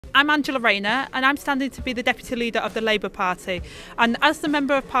I'm Angela Rayner and I'm standing to be the Deputy Leader of the Labour Party, and as the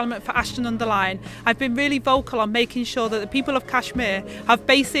Member of Parliament for Ashton-under-Lyne, I've been really vocal on making sure that the people of Kashmir have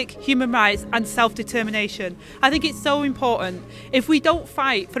basic human rights and self-determination. I think it's so important. If we don't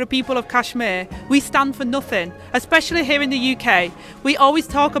fight for the people of Kashmir, we stand for nothing, especially here in the UK. We always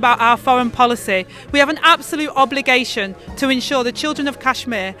talk about our foreign policy. We have an absolute obligation to ensure the children of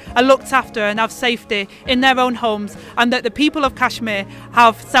Kashmir are looked after and have safety in their own homes, and that the people of Kashmir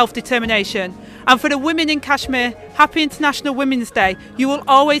have self-determination. And for the women in Kashmir, happy International Women's Day. You will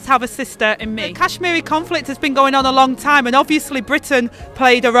always have a sister in me. The Kashmiri conflict has been going on a long time, and obviously Britain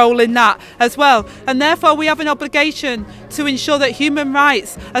played a role in that as well. And therefore we have an obligation to ensure that human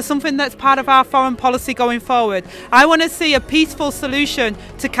rights are something that's part of our foreign policy going forward. I want to see a peaceful solution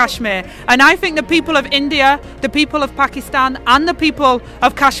to Kashmir. And I think the people of India, the people of Pakistan and the people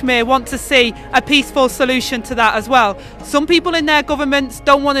of Kashmir want to see a peaceful solution to that as well. Some people in their governments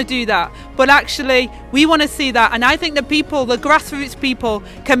don't want to do that, but actually we want to see that, and I think the people, the grassroots people,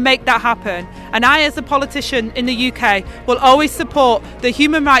 can make that happen. And I, as a politician in the UK, will always support the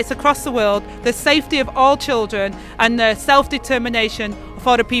human rights across the world, the safety of all children and the self-determination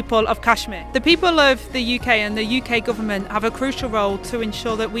for the people of Kashmir. The people of the UK and the UK government have a crucial role to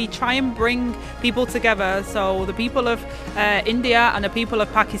ensure that we try and bring people together. So the people of India and the people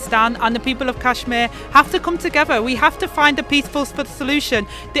of Pakistan and the people of Kashmir have to come together. We have to find a peaceful solution.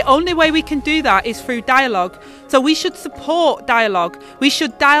 The only way we can do that is through dialogue. So we should support dialogue. We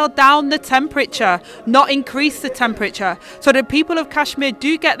should dial down the temperature, not increase the temperature, so the people of Kashmir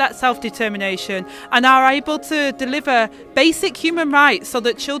do get that self-determination and are able to deliver basic human rights, so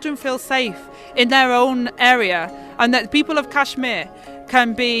that children feel safe in their own area, and that people of Kashmir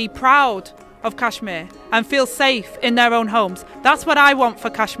can be proud of Kashmir and feel safe in their own homes. That's what I want for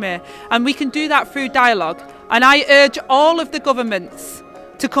Kashmir, and we can do that through dialogue. And I urge all of the governments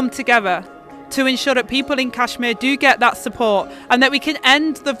to come together to ensure that people in Kashmir do get that support, and that we can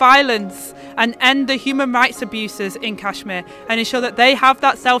end the violence and end the human rights abuses in Kashmir, and ensure that they have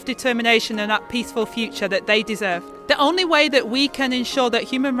that self-determination and that peaceful future that they deserve. The only way that we can ensure that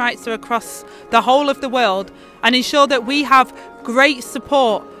human rights are across the whole of the world and ensure that we have great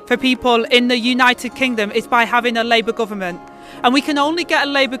support for people in the United Kingdom is by having a Labour government. And we can only get a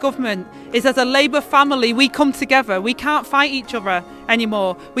Labour government is as a Labour family we come together. We can't fight each other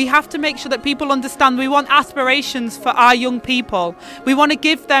anymore. We have to make sure that people understand we want aspirations for our young people. We want to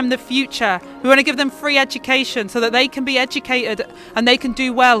give them the future. We want to give them free education so that they can be educated and they can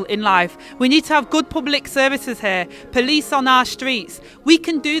do well in life. We need to have good public services here, police on our streets. We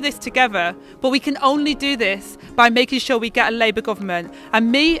can do this together, but we can only do this by making sure we get a Labour government.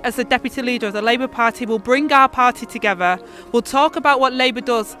 And me, as the Deputy Leader of the Labour Party, will bring our party together. We'll talk about what Labour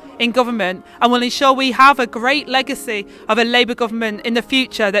does in government, and will ensure we have a great legacy of a Labour government in the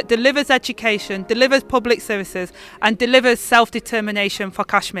future that delivers education, delivers public services and delivers self-determination for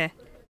Kashmir.